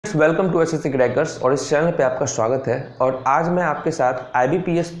Students, welcome to SSC crackers. और इस channel पे आपका स्वागत है। और आज मैं आपके साथ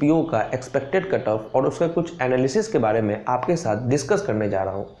IBPS PO का एक्सपेक्टेड कट ऑफ और उसके कुछ एनालिसिस के बारे में आपके साथ डिस्कस करने जा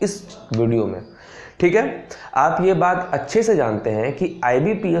रहा हूँ इस वीडियो में। ठीक है, आप ये बात अच्छे से जानते हैं कि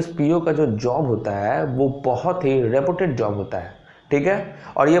IBPS PO का जो जॉब होता है वो बहुत ही रेपुटेड जॉब होता है। ठीक है,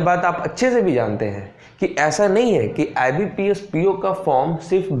 और ये बात आप अच्छे से भी जानते हैं कि ऐसा नहीं है कि IBPS PO का फॉर्म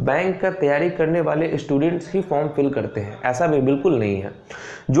सिर्फ बैंक का तैयारी करने वाले स्टूडेंट्स ही फॉर्म फिल करते हैं। ऐसा भी बिल्कुल नहीं है।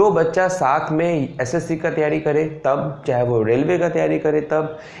 जो बच्चा साथ में SSC का तैयारी करे तब, चाहे वो रेलवे का तैयारी करे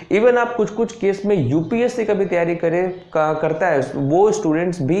तब, इवन आप कुछ केस में UPSC का भी तैयारी करता है, वो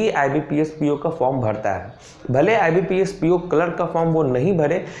स्टूडेंट्स भी IBPS PO का फॉर्म भरता है। भले IBPS PO क्लर्क का फॉर्म वो नहीं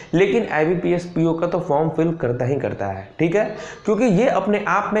भरे, लेकिन IBPS PO का तो फॉर्म फिल करता ही करता है। ठीक है, क्योंकि ये अपने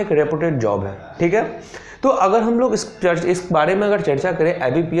आप में एक रेपुटेड जॉब है। ठीक है, तो अगर हम लोग इस बारे में अगर चर्चा करें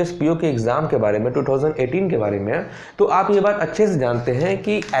IBPS PO के एग्ज़ाम के बारे में 2018 के बारे में, तो आप ये बात अच्छे से जानते हैं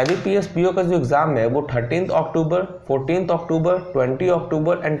कि IBPS PO का जो एग्ज़ाम है वो 13 अक्टूबर, 14 अक्टूबर, 20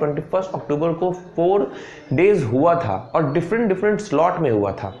 अक्टूबर एंड 21 अक्टूबर को 4 डेज हुआ था और डिफरेंट स्लॉट में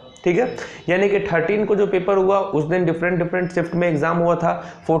हुआ था। ठीक है, यानी कि 13 को जो पेपर हुआ उस दिन डिफरेंट शिफ्ट में एग्जाम हुआ था,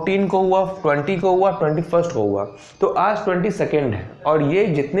 14 को हुआ, 20 को हुआ, 21 को हुआ। तो आज 22 है और ये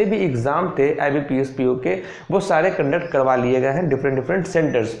जितने भी एग्जाम थे IBPS PO के वो सारे कंडक्ट करवा लिए गए हैं डिफरेंट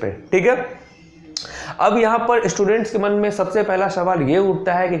सेंटर्स पे। ठीक है, अब यहाँ पर स्टूडेंट्स के मन में सबसे पहला सवाल ये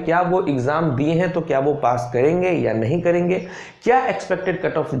उठता है कि क्या वो एग्ज़ाम दिए हैं तो क्या वो पास करेंगे या नहीं करेंगे, क्या एक्सपेक्टेड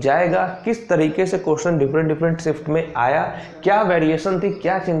कट ऑफ जाएगा, किस तरीके से क्वेश्चन डिफरेंट शिफ्ट में आया, क्या वेरिएशन थी,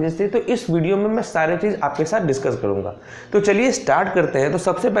 क्या चेंजेस थी। तो इस वीडियो में मैं सारी चीज़ आपके साथ डिस्कस करूंगा। तो चलिए स्टार्ट करते हैं। तो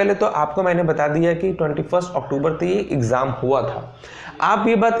सबसे पहले तो आपको मैंने बता दिया कि 21 अक्टूबर तक ये एग्ज़ाम हुआ था। आप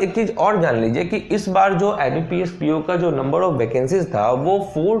ये बात एक चीज़ और जान लीजिए कि इस बार जो IBPS PO का जो नंबर ऑफ वैकेंसीज था वो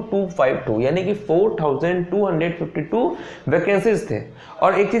 4252 यानी कि 4252 वैकेंसीज थे।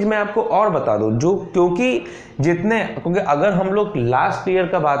 और एक चीज़ मैं आपको और बता दूं, क्योंकि अगर हम लोग लास्ट ईयर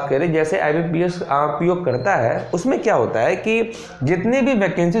का बात करें, जैसे IBPS PO करता है, उसमें क्या होता है कि जितने भी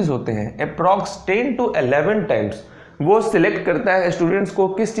वैकेंसीज होते हैं अप्रॉक्स 10 to 11 टाइम्स वो सिलेक्ट करता है स्टूडेंट्स को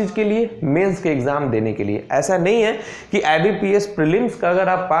किस चीज़ के लिए, मेंस के एग्जाम देने के लिए। ऐसा नहीं है कि IBPS प्रीलिम्स का अगर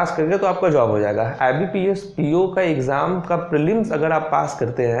आप पास करके तो आपका जॉब हो जाएगा। IBPS PO का एग्जाम का प्रीलिम्स अगर आप पास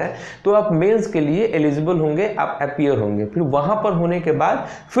करते हैं तो आप मेंस के लिए एलिजिबल होंगे, आप अपीयर होंगे। फिर वहां पर होने के बाद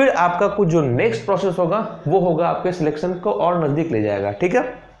फिर आपका कुछ जो नेक्स्ट प्रोसेस होगा वो होगा आपके सिलेक्शन को और नज़दीक ले जाएगा। ठीक है,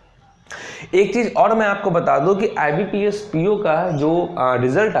 एक चीज और मैं आपको बता दूं कि IBPS PO का जो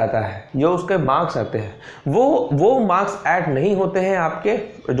रिजल्ट आता है, जो उसके मार्क्स आते हैं, वो मार्क्स ऐड नहीं होते हैं। आपके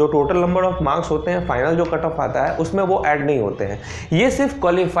जो टोटल नंबर ऑफ मार्क्स होते हैं, फाइनल जो कट ऑफ आता है उसमें वो ऐड नहीं होते हैं। ये सिर्फ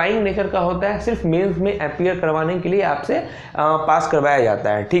क्वालिफाइंग नेचर का होता है, सिर्फ मेंस में अपीयर करवाने के लिए आपसे पास करवाया जाता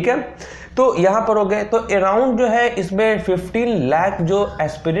है। ठीक है, तो यहाँ पर हो गए। तो अराउंड जो है इसमें 15 लाख जो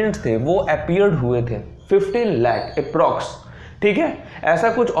एस्पिरेंट्स थे वो अपीयर्ड हुए थे, 15 लाख अप्रॉक्स। ठीक है, ऐसा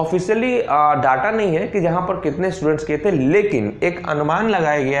कुछ ऑफिशियली डाटा नहीं है कि जहां पर कितने स्टूडेंट्स किए थे, लेकिन एक अनुमान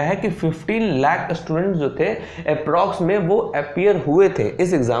लगाया गया है कि 15 लाख स्टूडेंट्स जो थे अप्रॉक्स में वो अपीयर हुए थे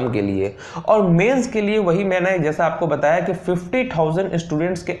इस एग्जाम के लिए। और मेंस के लिए वही मैंने जैसा आपको बताया कि 50,000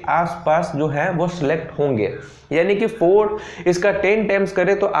 स्टूडेंट्स के आसपास जो है वो सिलेक्ट होंगे, यानी कि 4 इसका 10 टाइम्स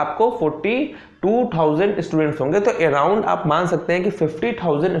करें तो आपको 42,000 स्टूडेंट्स होंगे। तो अराउंड आप मान सकते हैं कि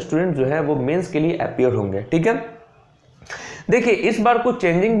 50,000 स्टूडेंट जो है वो मेंस के लिए अपीयर होंगे। ठीक है, देखिए इस बार कुछ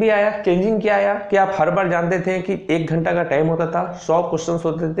चेंजिंग भी आया। चेंजिंग क्या आया कि आप हर बार जानते थे कि 1 घंटा का टाइम होता था, 100 क्वेश्चंस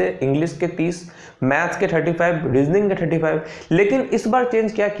होते थे, इंग्लिश के 30, मैथ्स के 35, रीजनिंग के 35। लेकिन इस बार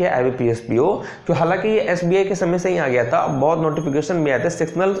चेंज क्या किया IBPS PO, तो हालांकि ये SBI के समय से ही आ गया था, बहुत नोटिफिकेशन भी आए थे,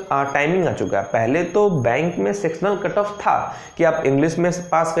 सेक्शनल टाइमिंग आ चुका है। पहले तो बैंक में सेक्शनल कट ऑफ था कि आप इंग्लिश में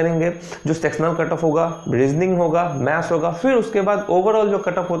पास करेंगे, जो सेक्शनल कट ऑफ होगा, रीजनिंग होगा, मैथ्स होगा, फिर उसके बाद ओवरऑल जो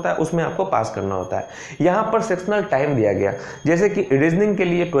कट ऑफ होता है उसमें आपको पास करना होता है। यहाँ पर सेक्शनल टाइम दिया गया, जैसे कि रीजनिंग के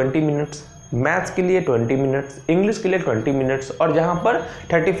लिए 20 मिनट्स, मैथ्स के लिए 20 मिनट्स, इंग्लिश के लिए 20 मिनट्स, और जहां पर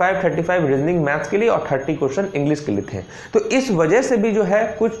 35 रीजनिंग मैथ्स के लिए और 30 क्वेश्चन इंग्लिश के लिए थे। तो इस वजह से भी जो है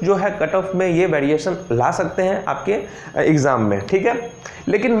कुछ जो है कट ऑफ में ये वेरिएशन ला सकते हैं आपके एग्जाम में। ठीक है,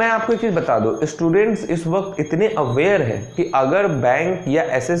 लेकिन मैं आपको एक चीज़ बता दूं, स्टूडेंट्स इस वक्त इतने अवेयर हैं कि अगर बैंक या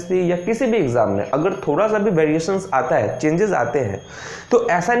SSC या किसी भी एग्जाम में अगर थोड़ा सा भी वेरिएशंस आता है, चेंजेस आते हैं, तो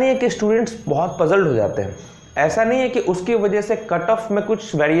ऐसा नहीं है कि स्टूडेंट्स बहुत पजल्ड हो जाते हैं। ऐसा नहीं है कि उसकी वजह से कट ऑफ में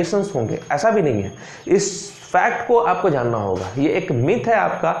कुछ वेरिएशंस होंगे, ऐसा भी नहीं है। इस फैक्ट को आपको जानना होगा। ये एक मिथ है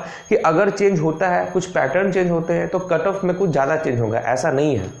आपका कि अगर चेंज होता है, कुछ पैटर्न चेंज होते हैं तो कट ऑफ में कुछ ज़्यादा चेंज होगा, ऐसा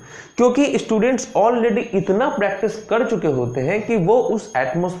नहीं है। क्योंकि स्टूडेंट्स ऑलरेडी इतना प्रैक्टिस कर चुके होते हैं कि वो उस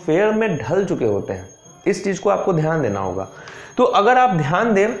एटमॉस्फेयर में ढल चुके होते हैं। इस चीज़ को आपको ध्यान देना होगा। तो अगर आप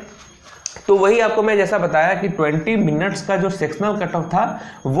ध्यान दें तो वही आपको मैं जैसा बताया कि 20 मिनट्स का जो सेक्शनल कट ऑफ था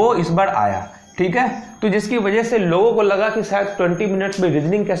वो इस बार आया, ठीक है। तो जिसकी वजह से लोगों को लगा कि शायद 20 मिनट्स में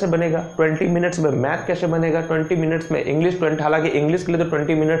रीजनिंग कैसे बनेगा, 20 मिनट्स में मैथ कैसे बनेगा, 20 मिनट्स में इंग्लिश, 20 हालांकि इंग्लिश के लिए तो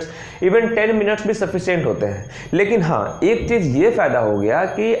 20 मिनट्स, इवन 10 मिनट्स भी सफिशिएंट होते हैं। लेकिन हाँ, एक चीज़ ये फायदा हो गया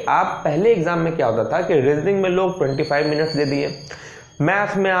कि आप पहले एग्जाम में क्या होता था कि रीजनिंग में लोग 25 मिनट्स दे दिए,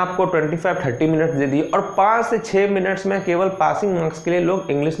 मैथ में आपको 25-30 मिनट्स दे दिए, और 5 से 6 मिनट्स में केवल पासिंग मार्क्स के लिए लोग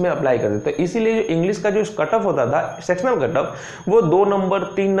इंग्लिश में अप्लाई करते। तो इसीलिए जो इंग्लिश का जो कट ऑफ होता था, सेक्शनल कट ऑफ, वो 2 नंबर,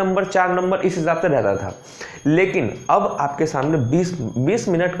 3 नंबर, 4 नंबर इस हिसाब से रहता था। लेकिन अब आपके सामने 20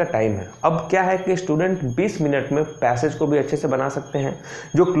 मिनट का टाइम है। अब क्या है कि स्टूडेंट 20 मिनट में पैसेज को भी अच्छे से बना सकते हैं,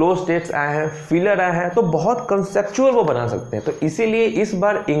 जो क्लोज टेक्स्ट आए हैं, फिलर आए हैं, तो बहुत कंसेप्चुअल वो बना सकते हैं। तो इसीलिए इस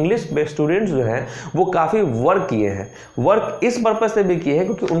बार इंग्लिश बेस्ड स्टूडेंट्स जो हैं वो काफ़ी वर्क किए हैं। वर्क इस पर्पज से भी किए हैं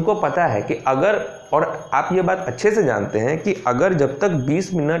क्योंकि उनको पता है कि अगर, और आप ये बात अच्छे से जानते हैं कि अगर जब तक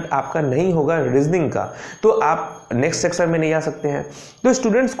 20 मिनट आपका नहीं होगा रीजनिंग का, तो आप नेक्स्ट सेक्शन में नहीं आ सकते हैं। तो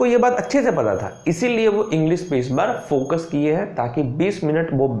स्टूडेंट्स को ये बात अच्छे से पता था, इसीलिए वो इंग्लिश पे इस बार फोकस किए हैं ताकि 20 मिनट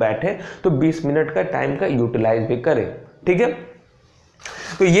वो बैठे तो 20 मिनट का टाइम का यूटिलाइज भी करें, ठीक है।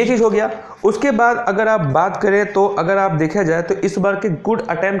 तो ये चीज हो गया। उसके बाद अगर आप बात करें तो अगर आप देखा जाए तो इस बार के गुड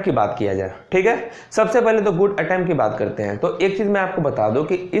अटेम्प्ट की बात किया जाए, ठीक है। सबसे पहले तो गुड अटेम्प्ट की बात करते हैं। तो एक चीज मैं आपको बता दूं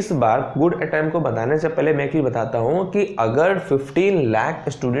कि इस बार गुड अटेम्प्ट को बताने से पहले मैं एक चीज बताता हूं कि अगर 15 लाख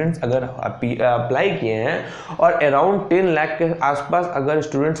स्टूडेंट्स अगर अप्लाई किए हैं और अराउंड 10 लाख के आसपास अगर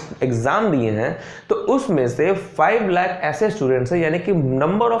स्टूडेंट्स एग्जाम दिए हैं, तो उसमें से 5 लाख ऐसे स्टूडेंट्स हैं, यानी कि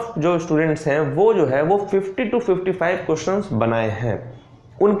नंबर ऑफ जो स्टूडेंट्स हैं वो जो है वो 50 to 55 क्वेश्चंस बनाए हैं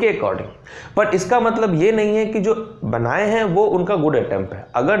उनके अकॉर्डिंग। पर इसका मतलब ये नहीं है कि जो बनाए हैं वो उनका गुड अटेम्प्ट है।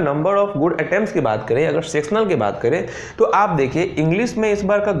 अगर नंबर ऑफ गुड अटेम्प्ट्स की बात करें, अगर सेक्शनल की बात करें, तो आप देखिए इंग्लिश में इस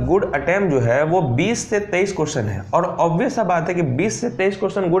बार का गुड अटेम्प्ट जो है वो 20 से 23 क्वेश्चन है। और ऑब्वियस सा बात है कि 20 से 23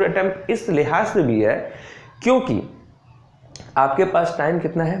 क्वेश्चन गुड अटेम्प्ट इस लिहाज से भी है क्योंकि आपके पास टाइम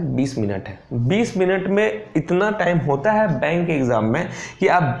कितना है, 20 मिनट है। 20 मिनट में इतना टाइम होता है बैंक के एग्जाम में कि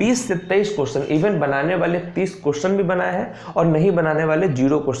आप 20 से 23 क्वेश्चन, इवन बनाने वाले 30 क्वेश्चन भी बनाए हैं और नहीं बनाने वाले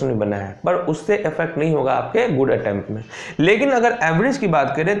 0 क्वेश्चन भी बनाए हैं, पर उससे इफेक्ट नहीं होगा आपके गुड अटेम्प्ट में। लेकिन अगर एवरेज की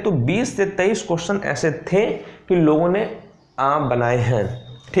बात करें तो 20 से 23 क्वेश्चन ऐसे थे कि लोगों ने बनाए हैं,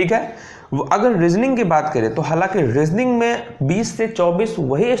 ठीक है। अगर रीजनिंग की बात करें तो हालांकि रीजनिंग में 20 से 24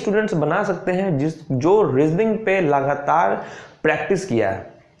 वही स्टूडेंट्स बना सकते हैं जो रीजनिंग पे लगातार प्रैक्टिस किया है,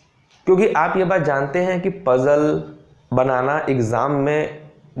 क्योंकि आप ये बात जानते हैं कि पजल बनाना एग्जाम में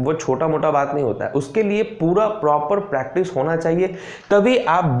वो छोटा मोटा बात नहीं होता है, उसके लिए पूरा प्रॉपर प्रैक्टिस होना चाहिए, तभी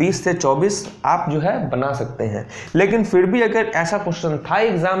आप 20 से 24 आप जो है बना सकते हैं। लेकिन फिर भी अगर ऐसा क्वेश्चन था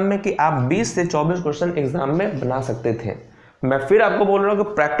एग्जाम में कि आप 20 से 24 क्वेश्चन एग्जाम में बना सकते थे, मैं फिर आपको बोल रहा हूँ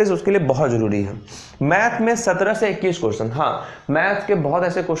कि प्रैक्टिस उसके लिए बहुत जरूरी है। मैथ में 17 से 21 क्वेश्चन, हाँ मैथ के बहुत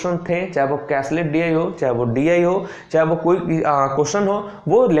ऐसे क्वेश्चन थे, चाहे वो कैसलेट डीआई हो, चाहे वो डीआई हो, चाहे वो कोई क्वेश्चन हो,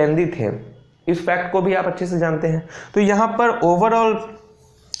 वो लेंदी थे। इस फैक्ट को भी आप अच्छे से जानते हैं। तो यहाँ पर ओवरऑल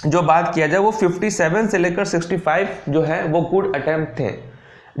जो बात किया जाए वो 57 से लेकर 65 जो है वो गुड अटेम्प्ट थे।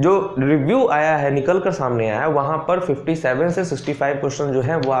 जो रिव्यू आया है, निकल कर सामने आया है, वहाँ पर 57 से 65 क्वेश्चन जो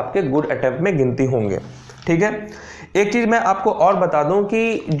है वो आपके गुड अटेम्प्ट में गिनती होंगे, ठीक है। एक चीज मैं आपको और बता दूं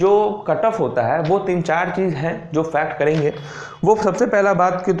कि जो कट ऑफ होता है वो 3-4 चीज हैं जो फैक्ट करेंगे। वो सबसे पहला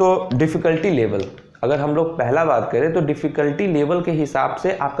बात की तो डिफिकल्टी लेवल, अगर हम लोग पहला बात करें तो डिफिकल्टी लेवल के हिसाब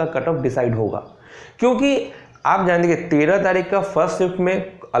से आपका कट ऑफ डिसाइड होगा, क्योंकि आप जानेंगे 13 तारीख का फर्स्ट शिफ्ट में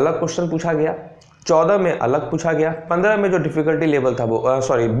अलग क्वेश्चन पूछा गया, 14 में अलग पूछा गया, 15 में जो डिफिकल्टी लेवल था वो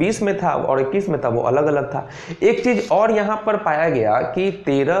 20 में था और 21 में था वो अलग अलग था। एक चीज और यहाँ पर पाया गया कि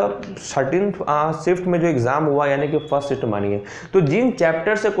 13 शिफ्ट में जो एग्जाम हुआ, यानी कि फर्स्ट शिफ्ट मानिए, तो जिन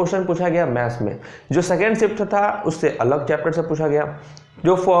चैप्टर से क्वेश्चन पूछा गया मैथ्स में, जो सेकेंड शिफ्ट था उससे अलग चैप्टर से पूछा गया,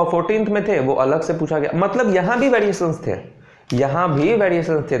 जो 14th में थे वो अलग से पूछा गया। मतलब यहाँ भी वेरिएशंस थे, यहाँ भी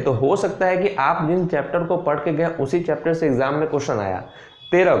वेरिएशंस थे। तो हो सकता है कि आप जिन चैप्टर को पढ़ के गए उसी चैप्टर से एग्जाम में क्वेश्चन आया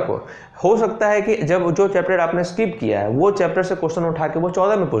 13 को, हो सकता है कि जब जो चैप्टर आपने स्किप किया है वो चैप्टर से क्वेश्चन उठा के वो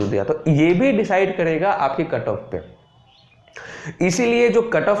 14 में पूछ दिया। तो ये भी डिसाइड करेगा आपकी कट ऑफ पे। इसीलिए जो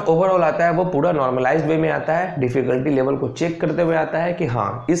कट ऑफ ओवरऑल आता है वो पूरा नॉर्मलाइज्ड वे में आता है, डिफिकल्टी लेवल को चेक करते हुए आता है कि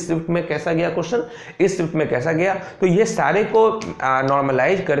हाँ इस शिफ्ट में कैसा गया क्वेश्चन, इस शिफ्ट में कैसा गया। तो ये सारे को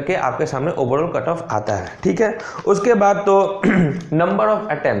नॉर्मलाइज करके आपके सामने ओवरऑल कट ऑफ आता है, ठीक है। उसके बाद तो नंबर ऑफ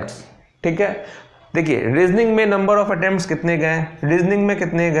अटेम्प्ट्स, ठीक है। देखिए रीजनिंग में नंबर ऑफ अटेम्प्ट्स कितने गए, रीजनिंग में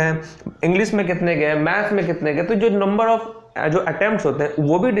कितने गए, इंग्लिश में कितने गए, मैथ में कितने गए, तो जो नंबर ऑफ जो अटेम्प्ट्स होते हैं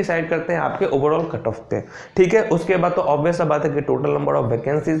वो भी डिसाइड करते हैं आपके ओवरऑल कट ऑफ पे, ठीक है। उसके बाद तो ऑब्वियस सा बात है कि टोटल नंबर ऑफ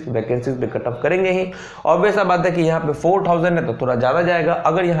वैकेंसीज पे कट ऑफ करेंगे ही। ऑब्वियस सा बात है कि यहाँ पे 4000 है तो थोड़ा ज़्यादा जाएगा,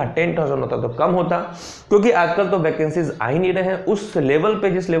 अगर यहाँ 10,000 होता तो कम होता, क्योंकि आजकल तो वैकेंसीज आ ही नहीं रहे हैं उस लेवल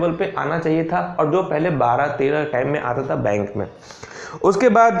पे जिस लेवल पे आना चाहिए था, और जो पहले 12-13 टाइम में आता था बैंक में। उसके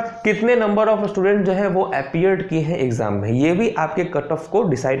बाद कितने नंबर ऑफ स्टूडेंट जो है वो अपीयर्ड किए हैं एग्जाम में, ये भी आपके कट ऑफ को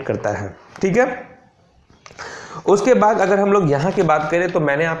डिसाइड करता है, ठीक है। उसके बाद अगर हम लोग यहाँ की बात करें तो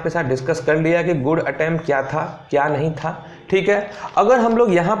मैंने आपके साथ डिस्कस कर लिया कि गुड अटेम्प्ट क्या था क्या नहीं था, ठीक है। अगर हम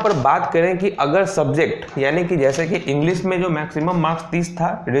लोग यहाँ पर बात करें कि अगर सब्जेक्ट यानी कि जैसे कि इंग्लिश में जो मैक्सिमम मार्क्स 30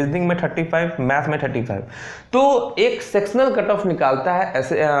 था, रीजनिंग में 35, मैथ में 35, तो एक सेक्शनल कट ऑफ निकालता है,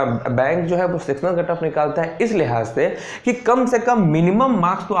 ऐसे बैंक जो है वो सेक्शनल कट ऑफ निकालता है इस लिहाज से कि कम से कम मिनिमम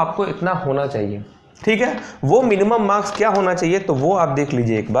मार्क्स तो आपको इतना होना चाहिए, ठीक है। वो मिनिमम मार्क्स क्या होना चाहिए तो वो आप देख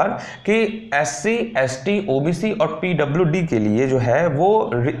लीजिए एक बार कि SC, ST, OBC और PWD के लिए जो है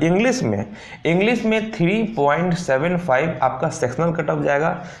वो इंग्लिश में 3.75 आपका सेक्शनल कट ऑफ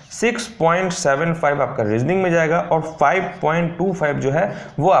जाएगा, 6.75 आपका रीजनिंग में जाएगा और 5.25 जो है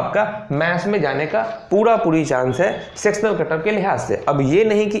वो आपका मैथ्स में जाने का पूरी चांस है सेक्शनल कट ऑफ के लिहाज से। अब ये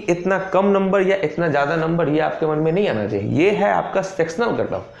नहीं कि इतना कम नंबर या इतना ज़्यादा नंबर ये आपके मन में नहीं आना चाहिए, ये है आपका सेक्शनल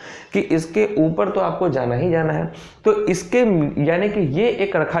कट ऑफ कि इसके ऊपर तो आपको जाना ही जाना है। तो इसके यानी कि ये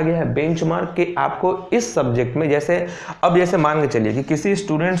एक रखा गया है बेंचमार्क कि आपको इस सब्जेक्ट में जैसे मान के चलिए कि किसी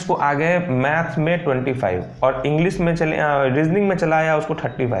स्टूडेंट्स को आ गए मैथ्स में 25 और इंग्लिश में रीजनिंग में चला आया उसको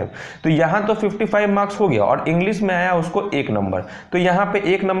 35, तो यहाँ तो 55 मार्क्स हो गया और इंग्लिश में आया उसको 1 नंबर, तो यहाँ पे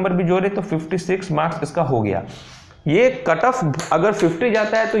 1 नंबर भी जोड़े तो 56 मार्क्स इसका हो गया। ये कट ऑफ अगर 50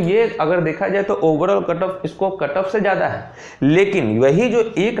 जाता है तो ये अगर देखा जाए तो ओवरऑल कट ऑफ इसको कट ऑफ से ज़्यादा है, लेकिन वही जो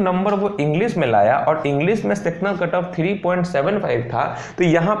 1 नंबर वो इंग्लिश में लाया और इंग्लिश में सेक्शनल कट ऑफ 3.75 था, तो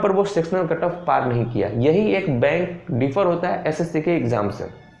यहाँ पर वो सेक्शनल कट ऑफ पार नहीं किया। यही एक बैंक डिफर होता है SSC के एग्जाम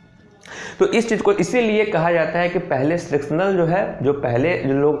से। तो इस चीज़ को इसीलिए कहा जाता है कि पहले सेक्शनल जो पहले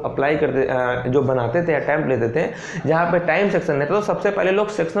जो लोग अप्लाई करते जो बनाते थे अटैम्प्ट लेते थे जहाँ पे टाइम सेक्शन रहता तो सबसे पहले लोग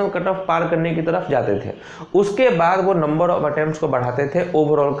सेक्शनल कट ऑफ पार करने की तरफ जाते थे, उसके बाद वो नंबर ऑफ अटैम्प्ट्स को बढ़ाते थे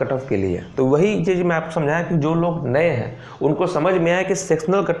ओवरऑल कट ऑफ के लिए। तो वही चीज़ मैं आपको समझाया कि जो लोग नए हैं उनको समझ में आया कि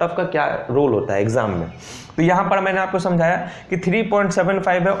सेक्शनल कट ऑफ का क्या रोल होता है एग्जाम में। तो यहाँ पर मैंने आपको समझाया कि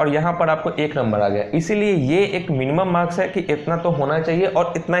 3.75 है और यहाँ पर आपको 1 नंबर आ गया, इसीलिए ये एक मिनिमम मार्क्स है कि इतना तो होना चाहिए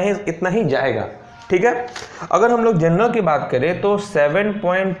और इतना ही जाएगा, ठीक है। अगर हम लोग जनरल की बात करें तो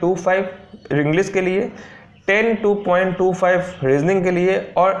 7.25 इंग्लिश के लिए, 10.25 रीजनिंग के लिए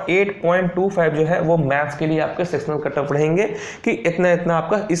और 8.25 जो है वो मैथ्स के लिए आपके सेक्शनल कट ऑफ रहेंगे कि इतना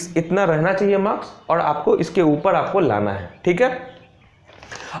आपका इतना रहना चाहिए मार्क्स और आपको इसके ऊपर आपको लाना है, ठीक है।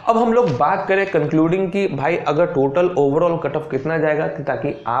 अब हम लोग बात करें कंक्लूडिंग की, भाई अगर टोटल ओवरऑल कट ऑफ कितना जाएगा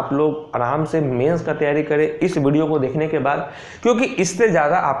ताकि आप लोग आराम से मेंस का तैयारी करें इस वीडियो को देखने के बाद, क्योंकि इससे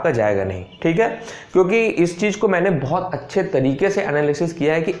ज़्यादा आपका जाएगा नहीं, ठीक है। क्योंकि इस चीज़ को मैंने बहुत अच्छे तरीके से एनालिसिस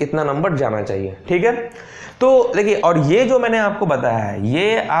किया है कि इतना नंबर जाना चाहिए, ठीक है। तो देखिए, और ये जो मैंने आपको बताया है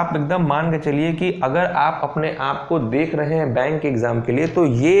ये आप एकदम मान के चलिए कि अगर आप अपने आप को देख रहे हैं बैंक एग्जाम के लिए तो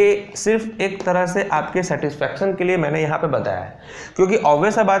ये सिर्फ एक तरह से आपके सेटिस्फैक्शन के लिए मैंने यहाँ पे बताया है, क्योंकि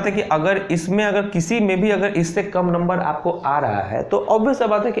ऑब्वियस सा बात है कि अगर इसमें अगर किसी में भी अगर इससे कम नंबर आपको आ रहा है तो ऑब्वियस सा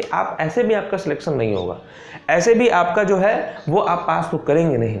बात है कि आप ऐसे भी आपका सिलेक्शन नहीं होगा, ऐसे भी आपका जो है वो आप पास तो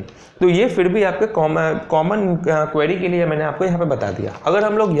करेंगे नहीं। तो ये फिर भी आपके कॉमन क्वेरी के लिए मैंने आपको यहाँ पे बता दिया। अगर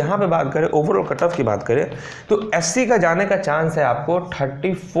हम लोग यहाँ पे बात करें ओवरऑल कट ऑफ की बात करें तो SC का जाने का चांस है आपको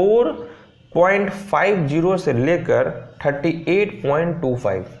 34.50 से लेकर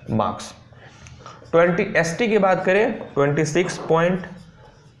 38.25 मार्क्स। 20 ST की बात करें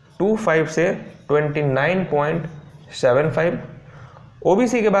 26.25 से 29.75,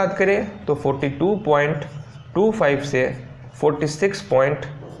 OBC की बात करें तो 42.25 से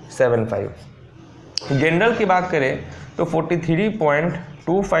 46.75, जनरल की बात करें तो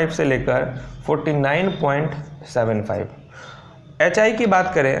 43.25 से लेकर 49.75, HI की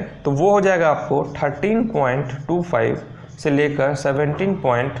बात करें तो वो हो जाएगा आपको 13.25 से लेकर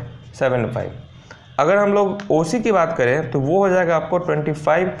 17.75। अगर हम लोग OC की बात करें तो वो हो जाएगा आपको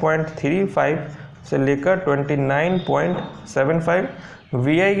 25.35 से लेकर 29.75।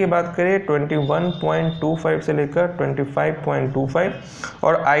 VI की बात करें 21.25 से लेकर 25.25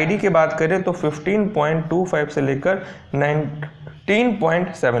 और ID की बात करें तो 15.25 से लेकर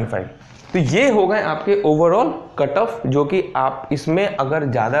 19.75। तो ये हो गए आपके ओवरऑल कट ऑफ, जो कि आप इसमें अगर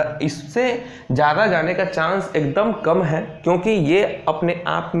इससे ज़्यादा जाने का चांस एकदम कम है, क्योंकि ये अपने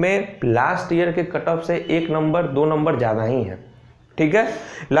आप में लास्ट ईयर के कट ऑफ से 1 नंबर 2 नंबर ज़्यादा ही है, ठीक है,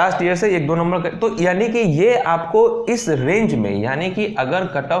 लास्ट ईयर से 1-2 नंबर तो यानी कि ये आपको इस रेंज में, यानी कि अगर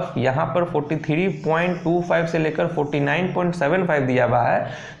कट ऑफ यहाँ पर 43.25 से लेकर 49.75 दिया हुआ है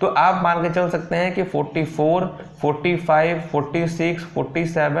तो आप मान के चल सकते हैं कि 44, 45, 46,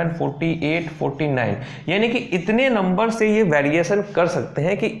 47, 48, 49 यानी कि इतने नंबर से ये वेरिएशन कर सकते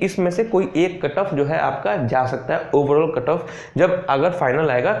हैं कि इसमें से कोई एक कट ऑफ जो है आपका जा सकता है ओवरऑल कट ऑफ जब अगर फाइनल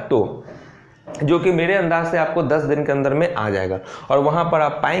आएगा तो, जो कि मेरे अंदाज से आपको 10 दिन के अंदर में आ जाएगा और वहां पर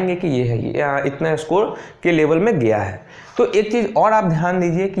आप पाएंगे कि ये है, ये इतना स्कोर के लेवल में गया है। तो एक चीज़ और आप ध्यान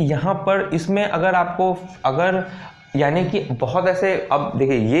दीजिए कि यहाँ पर इसमें अगर आपको अगर यानी कि बहुत ऐसे, अब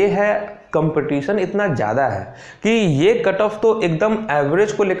देखिए ये है कंपटीशन इतना ज़्यादा है कि ये कट ऑफ तो एकदम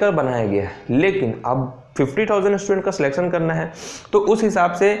एवरेज को लेकर बनाया गया है, लेकिन अब 50,000 स्टूडेंट का सिलेक्शन करना है तो उस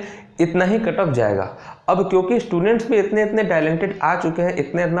हिसाब से इतना ही कट ऑफ जाएगा। अब क्योंकि स्टूडेंट्स भी इतने टैलेंटेड आ चुके हैं,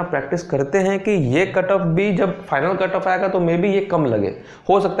 इतना प्रैक्टिस करते हैं कि ये कट ऑफ भी जब फाइनल कट ऑफ आएगा तो मे बी ये कम लगे,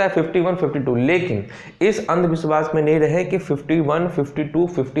 हो सकता है 51, 52, लेकिन इस अंधविश्वास में नहीं रहे कि 51, 52,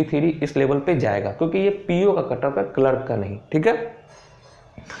 53 इस लेवल पे जाएगा, क्योंकि ये पीओ का कट ऑफ है, क्लर्क का नहीं। ठीक है,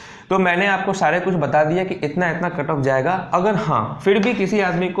 तो मैंने आपको सारे कुछ बता दिया कि इतना कट ऑफ जाएगा। अगर हाँ फिर भी किसी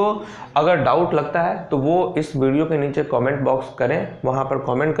आदमी को अगर डाउट लगता है तो वो इस वीडियो के नीचे कमेंट बॉक्स करें, वहाँ पर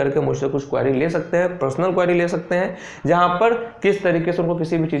कमेंट करके मुझसे कुछ क्वेरी ले सकते हैं, पर्सनल क्वेरी ले सकते हैं, जहाँ पर किस तरीके से उनको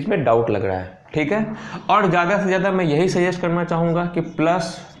किसी भी चीज़ में डाउट लग रहा है। ठीक है, और ज़्यादा से ज़्यादा मैं यही सजेस्ट करना चाहूँगा कि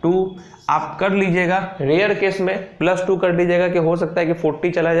 +2 आप कर लीजिएगा, रेयर केस में +2 कर लीजिएगा कि हो सकता है कि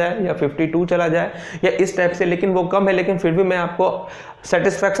 40 चला जाए या 52 चला जाए या इस टाइप से, लेकिन वो कम है, लेकिन फिर भी मैं आपको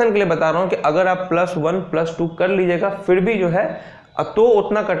सेटिस्फैक्शन के लिए बता रहा हूँ कि अगर आप +1, +2 कर लीजिएगा फिर भी जो है तो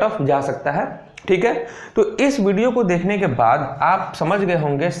उतना कट ऑफ जा सकता है। ठीक है, तो इस वीडियो को देखने के बाद आप समझ गए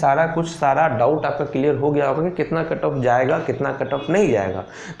होंगे सारा कुछ, सारा डाउट आपका क्लियर हो गया होगा कि कितना कट ऑफ जाएगा, कितना कट ऑफ नहीं जाएगा।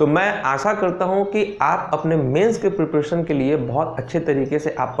 तो मैं आशा करता हूं कि आप अपने मेंस के प्रिपरेशन के लिए बहुत अच्छे तरीके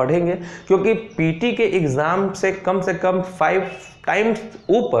से आप पढ़ेंगे, क्योंकि पीटी के एग्जाम से कम 5 टाइम्स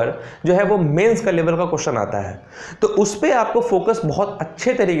ऊपर जो है वो मेंस का लेवल का क्वेश्चन आता है, तो उस पर आपको फोकस बहुत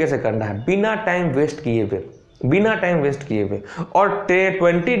अच्छे तरीके से करना है, बिना टाइम वेस्ट किए हुए। और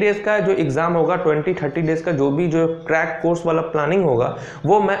 20 डेज का जो एग्जाम होगा, 20-30 डेज का जो भी जो क्रैक कोर्स वाला प्लानिंग होगा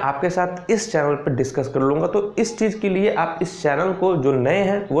वो मैं आपके साथ इस चैनल पर डिस्कस कर लूँगा। तो इस चीज़ के लिए आप इस चैनल को जो नए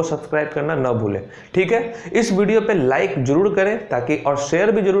हैं वो सब्सक्राइब करना ना भूलें। ठीक है, इस वीडियो पे लाइक जरूर करें ताकि, और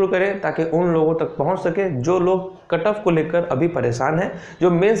शेयर भी जरूर करें ताकि उन लोगों तक पहुँच सके जो लोग कट ऑफ को लेकर अभी परेशान हैं, जो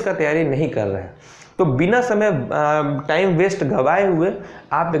मेंस का तैयारी नहीं कर रहे हैं। तो बिना समय टाइम वेस्ट गवाए हुए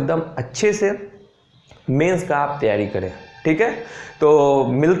आप एकदम अच्छे से मेंस का आप तैयारी करें। ठीक है, तो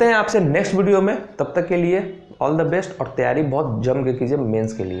मिलते हैं आपसे नेक्स्ट वीडियो में, तब तक के लिए ऑल द बेस्ट और तैयारी बहुत जम के कीजिए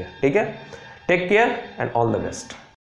मेंस के लिए। ठीक है, take care and all the best.